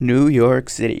New York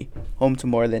City, home to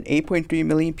more than 8.3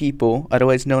 million people,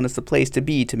 otherwise known as the place to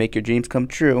be to make your dreams come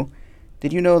true.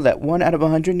 Did you know that 1 out of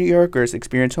 100 New Yorkers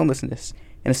experience homelessness?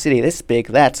 In a city this big,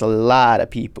 that's a lot of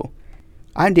people.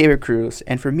 I'm David Cruz,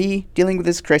 and for me, dealing with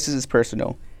this crisis is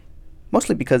personal,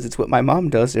 mostly because it's what my mom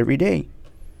does every day.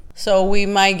 So we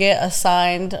might get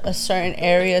assigned a certain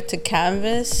area to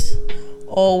canvas,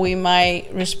 or we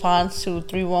might respond to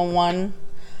 311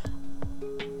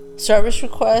 service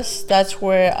requests. That's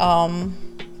where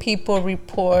people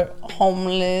report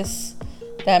homeless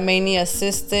that may need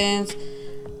assistance,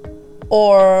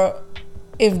 or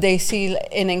if they see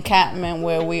an encampment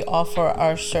where we offer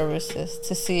our services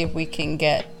to see if we can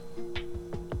get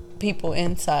people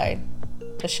inside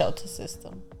the shelter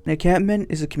system. An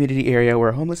encampment is a community area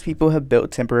where homeless people have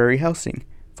built temporary housing.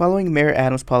 Following Mayor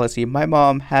Adams' policy, my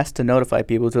mom has to notify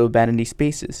people to abandon these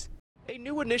spaces. A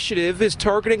new initiative is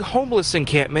targeting homeless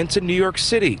encampments in New York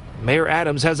City. Mayor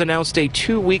Adams has announced a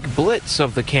 2-week blitz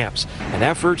of the camps, an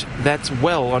effort that's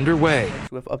well underway.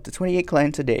 With up to 28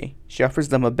 clients a day, she offers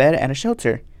them a bed and a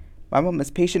shelter. My mom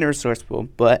is patient and resourceful,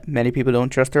 but many people don't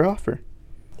trust her offer.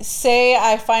 Say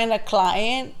I find a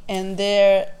client and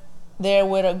they're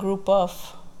with a group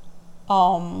of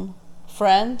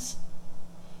friends,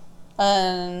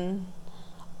 and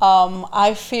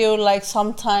I feel like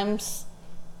sometimes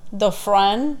the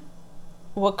friend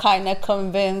will kind of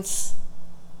convince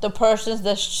the persons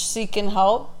that's seeking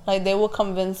help, like they will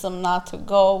convince them not to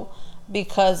go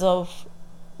because of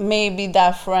maybe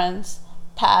that friend's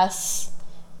past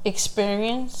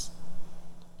experience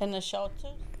in the shelter.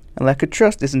 And lack of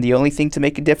trust isn't the only thing to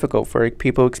make it difficult for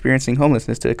people experiencing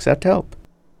homelessness to accept help.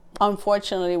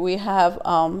 Unfortunately, we have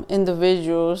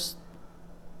individuals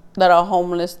that are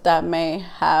homeless that may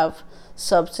have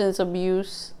substance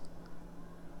abuse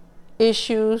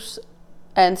issues,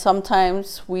 and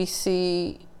sometimes we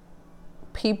see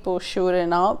people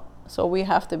shooting up, so we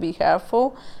have to be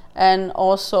careful. And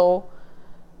also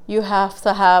you have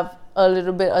to have a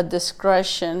little bit of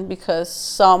discretion because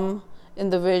some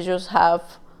individuals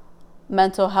have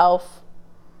mental health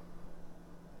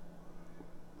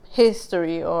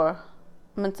history or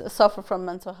suffer from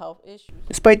mental health issues.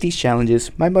 Despite these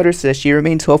challenges, my mother says she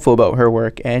remains hopeful about her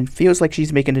work and feels like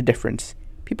she's making a difference.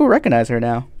 People recognize her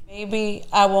now. Maybe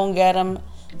I won't get them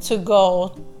to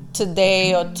go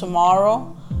today or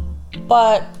tomorrow,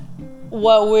 but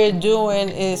what we're doing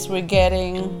is we're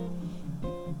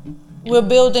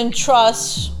building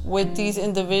trust with these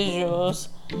individuals,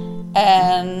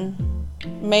 and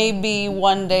maybe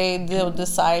one day they'll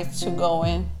decide to go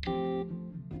in.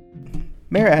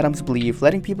 Mayor Adams believes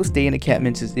letting people stay in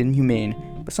encampments is inhumane,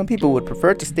 but some people would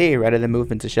prefer to stay rather than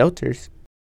move into shelters.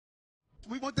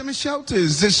 We want them in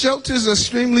shelters. The shelters are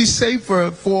extremely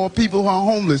safer for people who are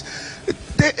homeless.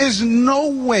 There's no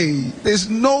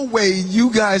way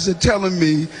you guys are telling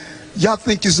me y'all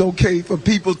think it's okay for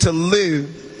people to live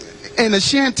in a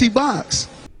shanty box.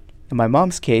 In my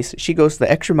mom's case, she goes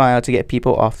the extra mile to get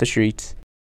people off the streets.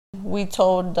 We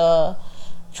told the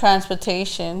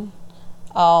transportation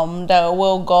that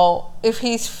we'll go if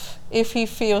he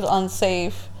feels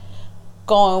unsafe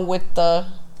going with the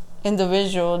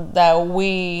individual, that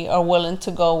we are willing to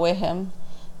go with him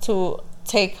to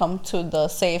take him to the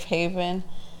safe haven,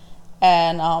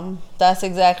 and that's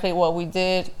exactly what we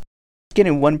did.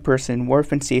 Getting one person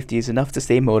warmth and safety is enough to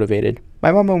stay motivated.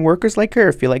 My mom and workers like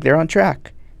her feel like they're on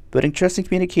track. Building trust and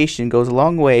communication goes a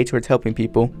long way towards helping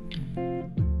people.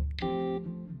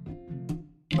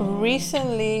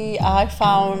 Recently, I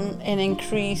found an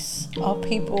increase of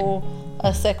people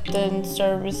accepting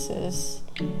services.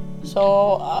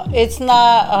 So it's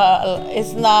not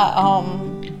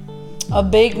a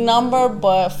big number,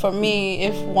 but for me,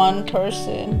 if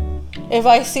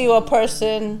I see a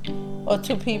person or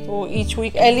two people each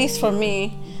week, at least for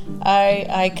me,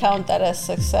 I count that as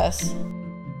success.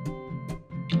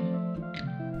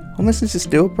 Homelessness is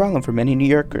still a problem for many New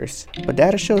Yorkers, but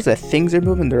data shows that things are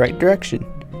moving in the right direction.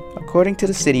 According to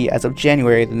the city, as of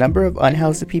January, the number of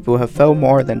unhoused people have fell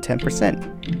more than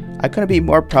 10%. I couldn't be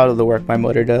more proud of the work my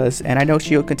mother does, and I know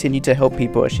she will continue to help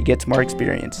people as she gets more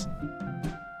experience.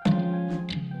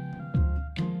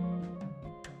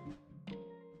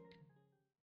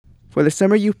 For the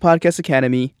Summer Youth Podcast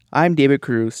Academy, I'm David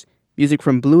Cruz. Music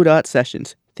from Blue Dot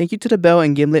Sessions. Thank you to the Bell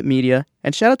and Gimlet Media,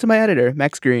 and shout out to my editor,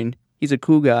 Max Green. He's a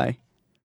cool guy.